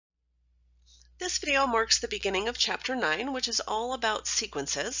This video marks the beginning of Chapter 9, which is all about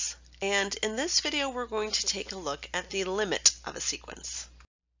sequences. And in this video, we're going to take a look at the limit of a sequence.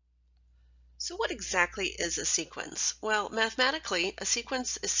 So what exactly is a sequence? Well, mathematically, a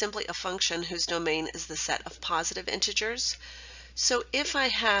sequence is simply a function whose domain is the set of positive integers. So if I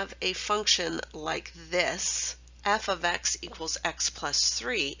have a function like this, f of x equals x plus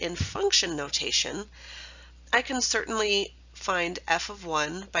 3 in function notation, I can certainly find f of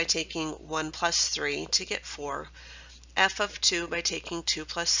 1 by taking 1 plus 3 to get 4, f of 2 by taking 2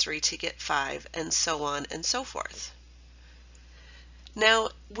 plus 3 to get 5, and so on and so forth. Now,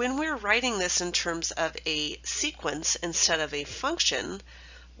 when we're writing this in terms of a sequence instead of a function,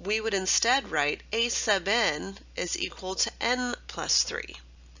 we would instead write a sub n is equal to n plus 3.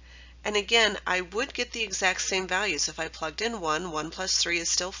 And again, I would get the exact same values if I plugged in 1 plus 3 is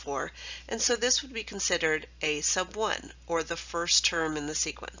still 4, and so this would be considered a sub 1, or the first term in the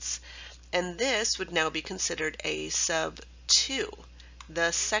sequence. And this would now be considered a sub 2,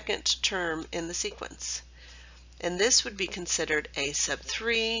 the second term in the sequence. And this would be considered a sub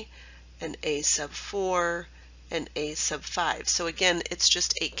 3, and a sub 4, and a sub 5. So again, it's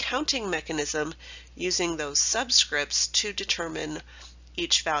just a counting mechanism using those subscripts to determine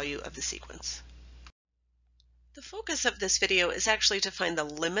each value of the sequence. The focus of this video is actually to find the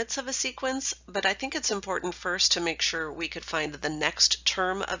limits of a sequence, but I think it's important first to make sure we could find the next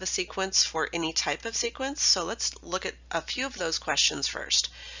term of a sequence for any type of sequence. So let's look at a few of those questions first.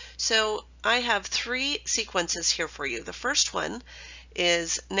 So I have three sequences here for you. The first one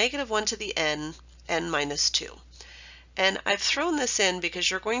is -1 to the n minus 2. And I've thrown this in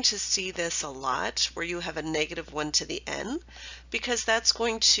because you're going to see this a lot where you have a -1 to the n, because that's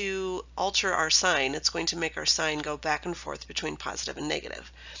going to alter our sign. It's going to make our sign go back and forth between positive and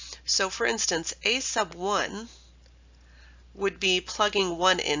negative. So for instance, a sub 1 would be plugging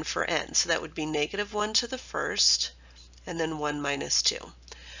 1 in for n. So that would be -1 to the first and then 1 minus 2.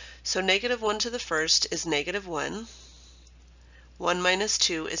 So -1 to the first is -1. 1 minus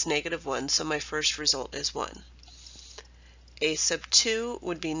 2 is -1, so my first result is 1. A sub 2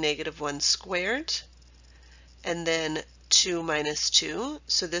 would be -1 squared, and then 2 minus 2,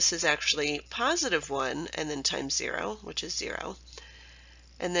 so this is actually positive 1, and then times 0, which is 0.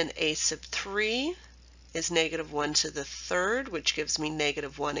 And then a sub 3 is -1 to the third, which gives me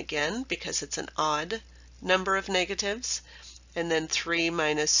 -1 again, because it's an odd number of negatives. And then 3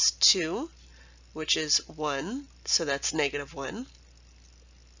 minus 2, which is 1, so that's -1.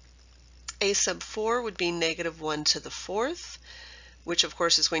 A sub 4 would be -1 to the fourth, which of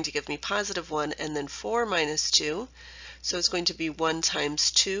course is going to give me positive 1, and then 4 minus 2, so it's going to be 1 times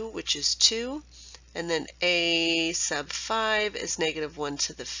 2, which is 2, and then a sub 5 is -1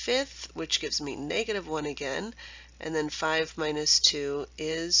 to the fifth, which gives me -1 again, and then 5 minus 2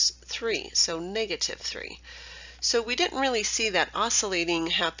 is 3, so -3. So we didn't really see that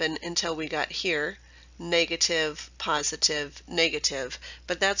oscillating happen until we got here. Negative, positive, negative,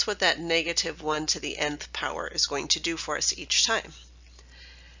 but that's what that -1 to the nth power is going to do for us each time.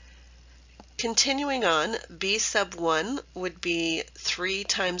 Continuing on, b sub 1 would be 3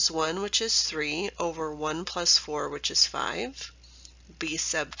 times 1, which is 3, over 1 plus 4, which is 5. b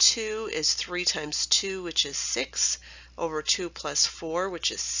sub 2 is 3 times 2, which is 6, over 2 plus 4, which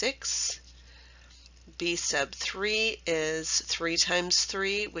is 6. b sub 3 is 3 times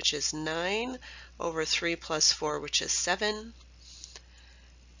 3, which is 9, over 3 plus 4, which is 7.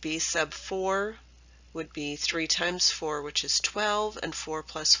 b sub 4 would be 3 times 4, which is 12, and 4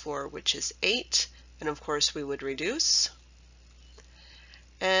 plus 4, which is 8, and of course we would reduce.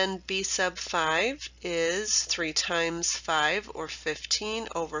 And b sub 5 is 3 times 5, or 15,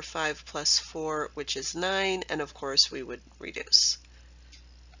 over 5 plus 4, which is 9, and of course we would reduce.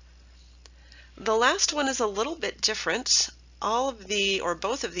 The last one is a little bit different. All of the, or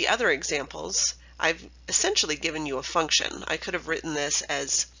both of the other examples, I've essentially given you a function. I could have written this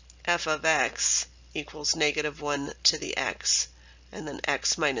as f of x equals -1 to the x, and then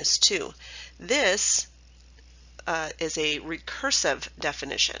x minus 2. This is a recursive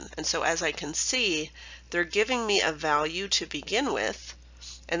definition, and so as I can see, they're giving me a value to begin with,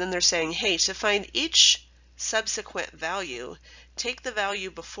 and then they're saying, hey, to find each subsequent value, take the value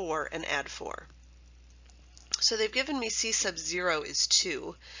before and add 4. So they've given me c sub 0 is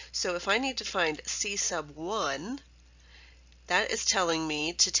 2. So if I need to find c sub 1, that is telling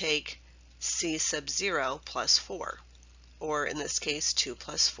me to take c sub 0 plus 4, or in this case 2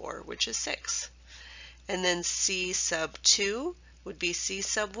 plus 4, which is 6. And then c sub 2 would be c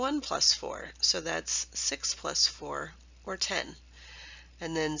sub 1 plus 4, so that's 6 plus 4, or 10.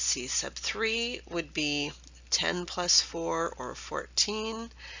 And then c sub 3 would be 10 plus 4, or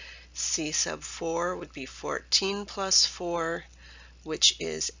 14. C sub 4 would be 14 plus 4, which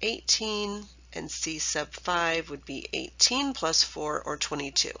is 18, and C sub 5 would be 18 plus 4, or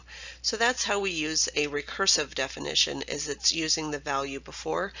 22. So that's how we use a recursive definition, is it's using the value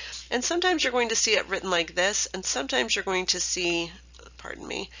before. And sometimes you're going to see it written like this, and sometimes you're going to see, pardon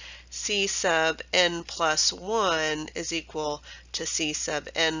me, C sub n plus 1 is equal to C sub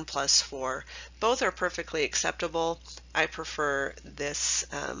n plus 4. Both are perfectly acceptable. I prefer this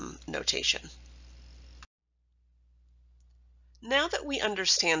notation. Now that we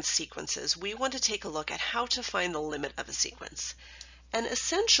understand sequences, we want to take a look at how to find the limit of a sequence. And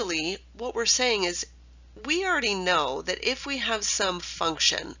essentially, what we're saying is we already know that if we have some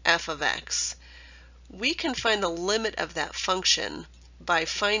function, f of x, we can find the limit of that function by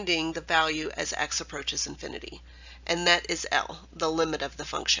finding the value as x approaches infinity. And that is L, the limit of the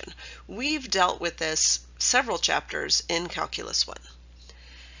function. We've dealt with this several chapters in Calculus 1.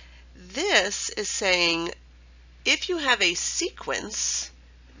 This is saying if you have a sequence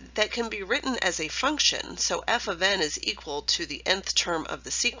that can be written as a function, so f of n is equal to the nth term of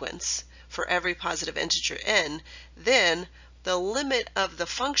the sequence for every positive integer n, then the limit of the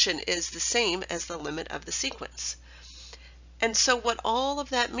function is the same as the limit of the sequence. And so what all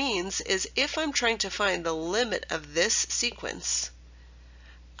of that means is if I'm trying to find the limit of this sequence,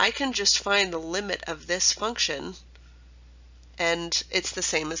 I can just find the limit of this function, and it's the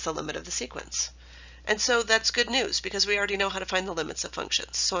same as the limit of the sequence. And so that's good news because we already know how to find the limits of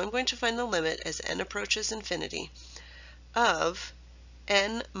functions. So I'm going to find the limit as n approaches infinity of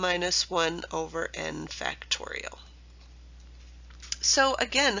n minus 1 over n factorial. So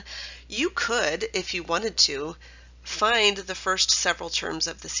again, you could, if you wanted to, find the first several terms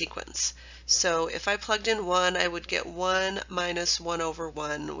of the sequence. So if I plugged in 1, I would get 1 minus 1 over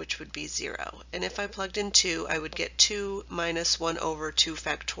 1, which would be 0. And if I plugged in 2, I would get 2 minus 1 over 2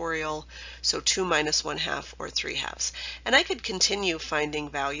 factorial, so 2 minus 1/2, or 3/2. And I could continue finding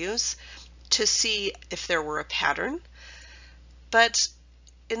values to see if there were a pattern, but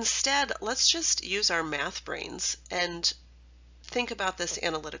instead, let's just use our math brains and think about this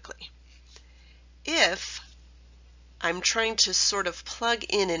analytically. If I'm trying to sort of plug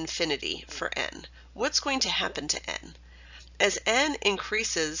in infinity for n, what's going to happen to n? As n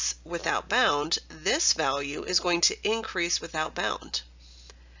increases without bound, this value is going to increase without bound.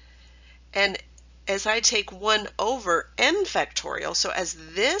 And as I take 1 over n factorial, so as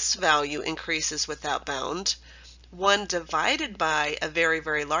this value increases without bound, 1 divided by a very,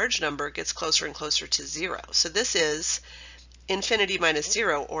 very large number gets closer and closer to 0. So this is infinity minus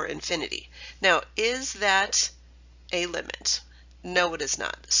 0, or infinity. Now, is that a limit? No, it is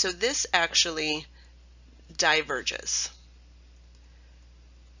not. So this actually diverges.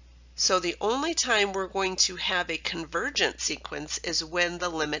 So the only time we're going to have a convergent sequence is when the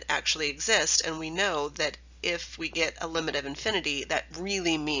limit actually exists, and we know that if we get a limit of infinity, that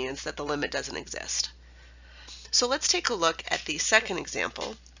really means that the limit doesn't exist. So let's take a look at the second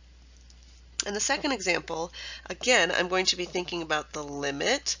example. In the second example, again, I'm going to be thinking about the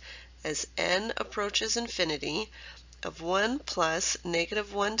limit as n approaches infinity of 1 plus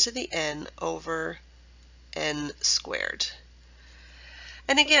negative 1 to the n over n squared.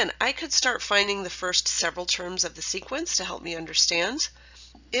 And again, I could start finding the first several terms of the sequence to help me understand.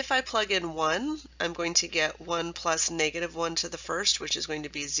 If I plug in 1, I'm going to get 1 plus negative 1 to the first, which is going to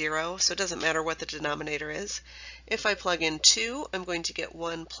be 0, so it doesn't matter what the denominator is. If I plug in 2, I'm going to get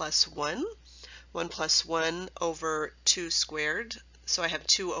 1 plus 1, 1 plus 1 over 2 squared, so I have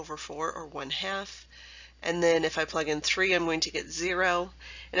 2 over 4, or 1/2. And then if I plug in 3, I'm going to get 0.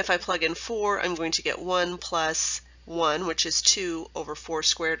 And if I plug in 4, I'm going to get 1 plus 1, which is 2 over 4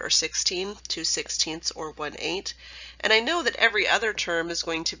 squared, or 16, 2/16, or 1/8. And I know that every other term is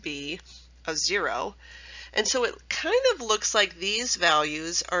going to be a 0. And so it kind of looks like these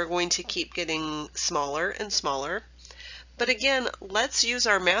values are going to keep getting smaller and smaller. But again, let's use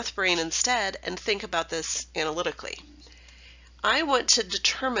our math brain instead and think about this analytically. I want to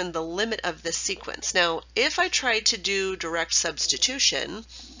determine the limit of this sequence. Now, if I try to do direct substitution,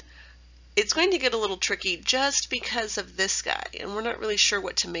 it's going to get a little tricky just because of this guy, and we're not really sure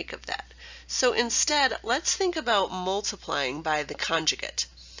what to make of that. So instead, let's think about multiplying by the conjugate.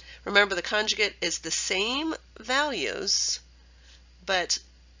 Remember, the conjugate is the same values, but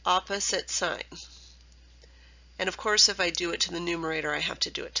opposite sign. And of course, if I do it to the numerator, I have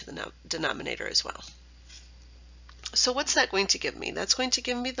to do it to the denominator as well. So what's that going to give me? That's going to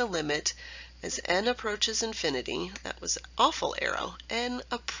give me the limit as n approaches infinity. That was an awful arrow. N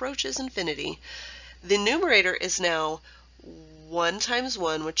approaches infinity. The numerator is now 1 times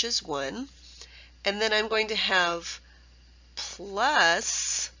 1, which is 1. And then I'm going to have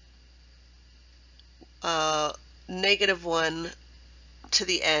plus negative 1 to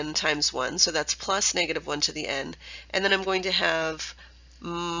the n times 1, so that's plus negative 1 to the n, and then I'm going to have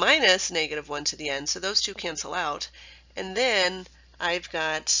minus negative 1 to the n, so those two cancel out, and then I've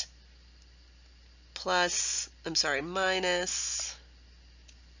got minus,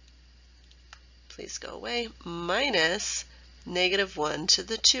 please go away, minus negative 1 to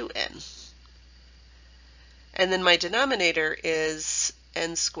the 2n. And then my denominator is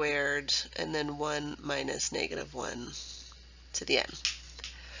n squared, and then 1 minus negative 1 to the n.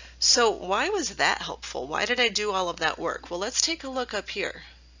 So why was that helpful? Why did I do all of that work? Well, let's take a look up here.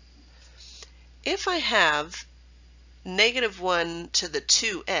 If I have negative 1 to the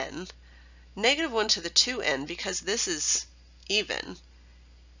 2n, negative 1 to the 2n, because this is even,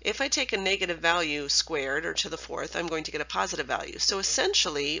 if I take a negative value squared, or to the fourth, I'm going to get a positive value. So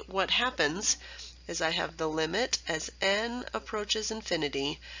essentially what happens is I have the limit as n approaches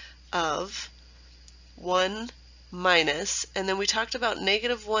infinity of 1 minus, and then we talked about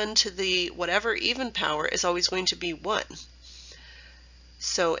negative 1 to the whatever even power is always going to be 1.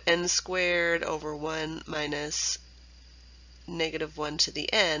 So n squared over 1 minus negative 1 to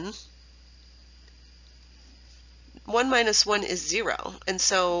the n. 1 minus 1 is 0, and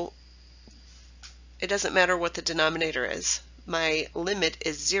so it doesn't matter what the denominator is. My limit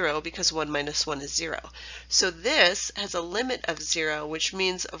is 0 because 1 minus 1 is 0. So this has a limit of 0, which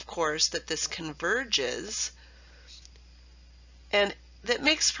means, of course, that this converges. And that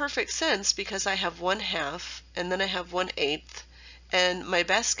makes perfect sense because I have 1/2 and then I have 1/8, and my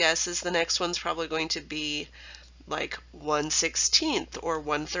best guess is the next one's probably going to be like 1/16 or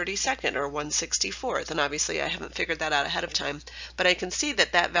 1/32 or 1/64, and obviously I haven't figured that out ahead of time, but I can see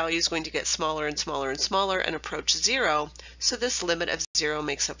that that value is going to get smaller and smaller and smaller and approach 0, so this limit of 0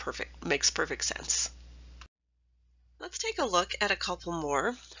 makes perfect sense. Let's take a look at a couple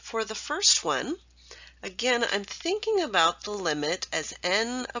more. For the first one, again, I'm thinking about the limit as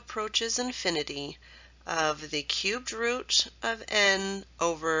n approaches infinity of the cubed root of n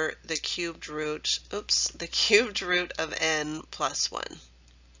over the cubed root of n plus 1.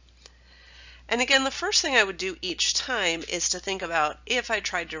 And again, the first thing I would do each time is to think about if I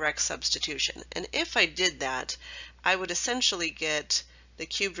tried direct substitution. And if I did that, I would essentially get the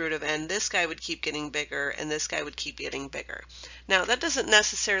cubed root of n. This guy would keep getting bigger, and this guy would keep getting bigger. Now, that doesn't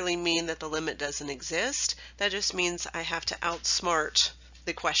necessarily mean that the limit doesn't exist. That just means I have to outsmart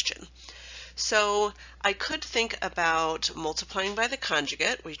the question. So I could think about multiplying by the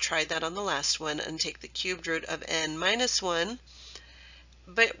conjugate. We tried that on the last one, and take the cubed root of n minus 1.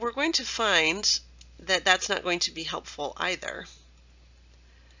 But we're going to find that that's not going to be helpful either,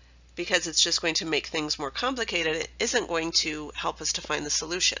 because it's just going to make things more complicated. It isn't going to help us to find the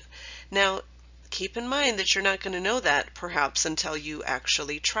solution. Now, keep in mind that you're not going to know that perhaps until you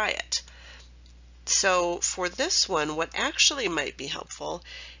actually try it. So for this one, what actually might be helpful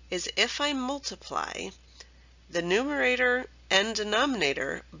is if I multiply the numerator and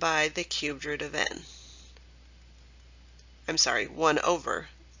denominator by the cubed root of n. I'm sorry, 1 over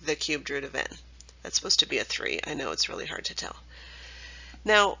the cubed root of n. That's supposed to be a 3. I know it's really hard to tell.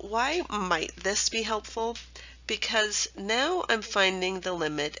 Now, why might this be helpful? Because now I'm finding the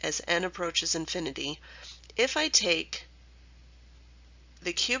limit as n approaches infinity. If I take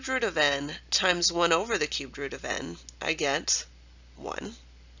the cubed root of n times 1 over the cubed root of n, I get 1.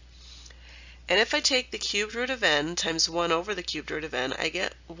 And if I take the cubed root of n times 1 over the cubed root of n, I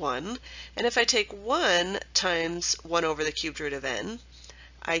get 1. And if I take 1 times 1 over the cubed root of n,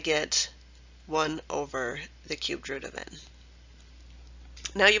 I get 1 over the cubed root of n.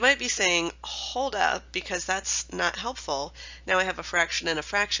 Now you might be saying, hold up, because that's not helpful. Now I have a fraction and a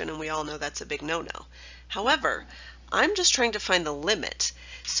fraction, and we all know that's a big no-no. However, I'm just trying to find the limit.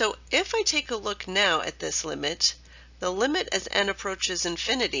 So if I take a look now at this limit, the limit as n approaches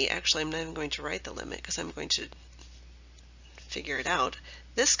infinity, actually I'm not even going to write the limit because I'm going to figure it out.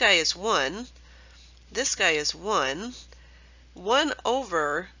 This guy is 1, this guy is 1, 1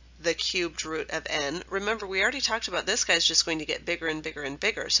 over the cubed root of n. Remember, we already talked about this guy's just going to get bigger and bigger and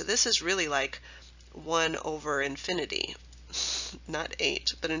bigger, so this is really like 1 over infinity. Not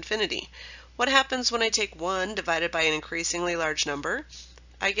 8, but infinity. What happens when I take 1 divided by an increasingly large number?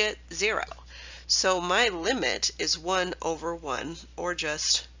 I get 0. So my limit is 1 over 1, or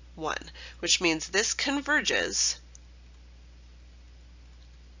just 1, which means this converges,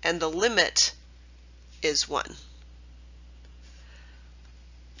 and the limit is 1.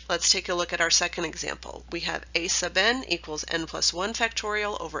 Let's take a look at our second example. We have a sub n equals n plus 1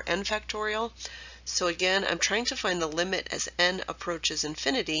 factorial over n factorial. So again, I'm trying to find the limit as n approaches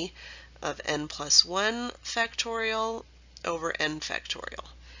infinity of n plus 1 factorial over n factorial.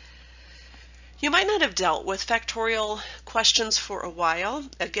 You might not have dealt with factorial questions for a while.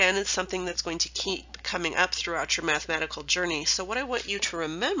 Again, it's something that's going to keep coming up throughout your mathematical journey. So what I want you to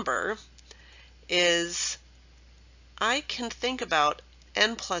remember is I can think about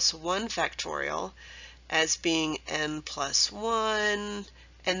n plus 1 factorial as being n plus 1,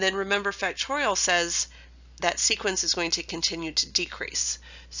 and then remember factorial says that sequence is going to continue to decrease.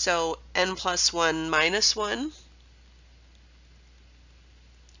 So n plus 1 minus 1,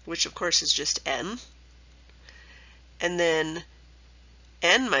 which of course is just n, and then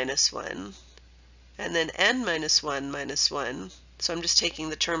n minus 1, and then n minus 1 minus 1. So I'm just taking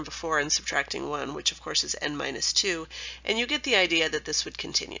the term before and subtracting 1, which of course is n minus 2, and you get the idea that this would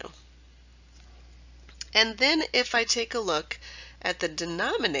continue. And then if I take a look at the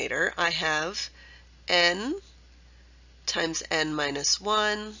denominator, I have n times n minus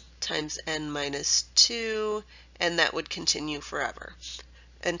 1 times n minus 2, and that would continue forever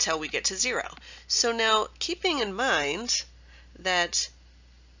until we get to 0. So now, keeping in mind that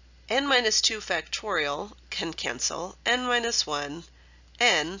n minus 2 factorial can cancel, n minus 1,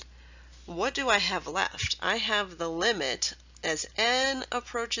 n, what do I have left? I have the limit as n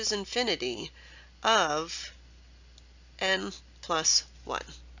approaches infinity of n plus 1.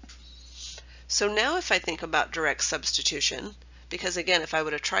 So now if I think about direct substitution, because again, if I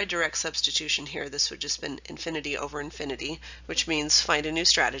would have tried direct substitution here, this would just been infinity over infinity, which means find a new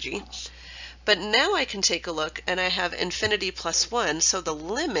strategy. But now I can take a look and I have infinity plus 1, so the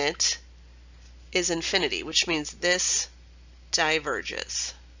limit is infinity, which means this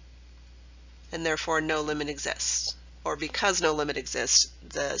diverges, and therefore no limit exists. Or because no limit exists,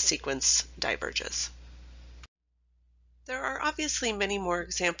 the sequence diverges. There are obviously many more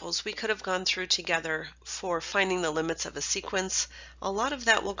examples we could have gone through together for finding the limits of a sequence. A lot of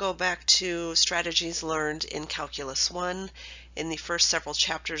that will go back to strategies learned in Calculus 1 in the first several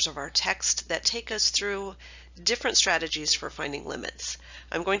chapters of our text that take us through different strategies for finding limits.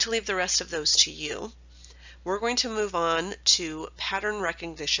 I'm going to leave the rest of those to you. We're going to move on to pattern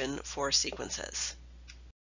recognition for sequences.